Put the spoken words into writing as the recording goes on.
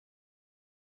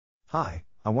Hi,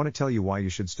 I want to tell you why you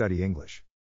should study English.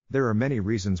 There are many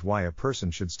reasons why a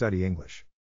person should study English.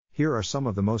 Here are some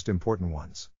of the most important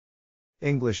ones.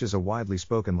 English is a widely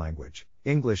spoken language.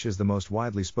 English is the most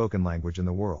widely spoken language in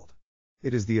the world.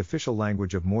 It is the official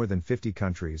language of more than 50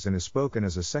 countries and is spoken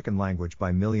as a second language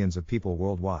by millions of people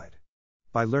worldwide.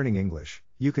 By learning English,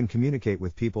 you can communicate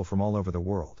with people from all over the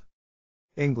world.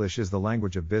 English is the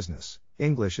language of business.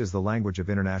 English is the language of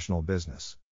international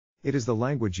business. It is the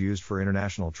language used for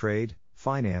international trade,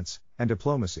 finance, and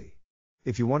diplomacy.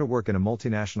 If you want to work in a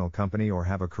multinational company or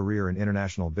have a career in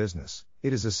international business,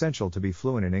 it is essential to be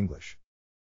fluent in English.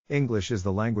 English is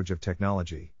the language of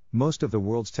technology. Most of the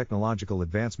world's technological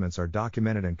advancements are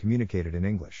documented and communicated in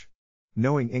English.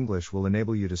 Knowing English will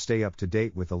enable you to stay up to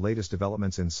date with the latest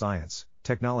developments in science,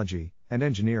 technology, and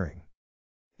engineering.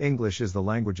 English is the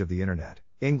language of the Internet.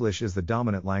 English is the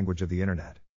dominant language of the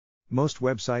Internet. Most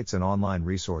websites and online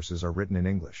resources are written in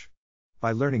English.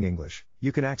 By learning English,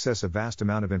 you can access a vast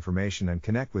amount of information and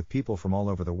connect with people from all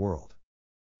over the world.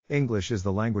 English is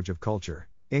the language of culture.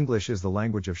 English is the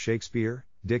language of Shakespeare,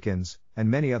 Dickens, and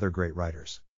many other great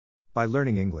writers. By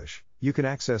learning English, you can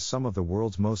access some of the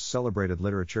world's most celebrated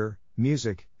literature,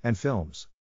 music, and films.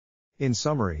 In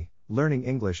summary, learning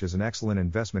English is an excellent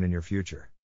investment in your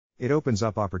future. It opens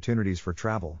up opportunities for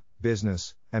travel,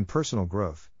 business, and personal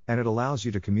growth, and it allows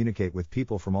you to communicate with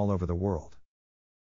people from all over the world.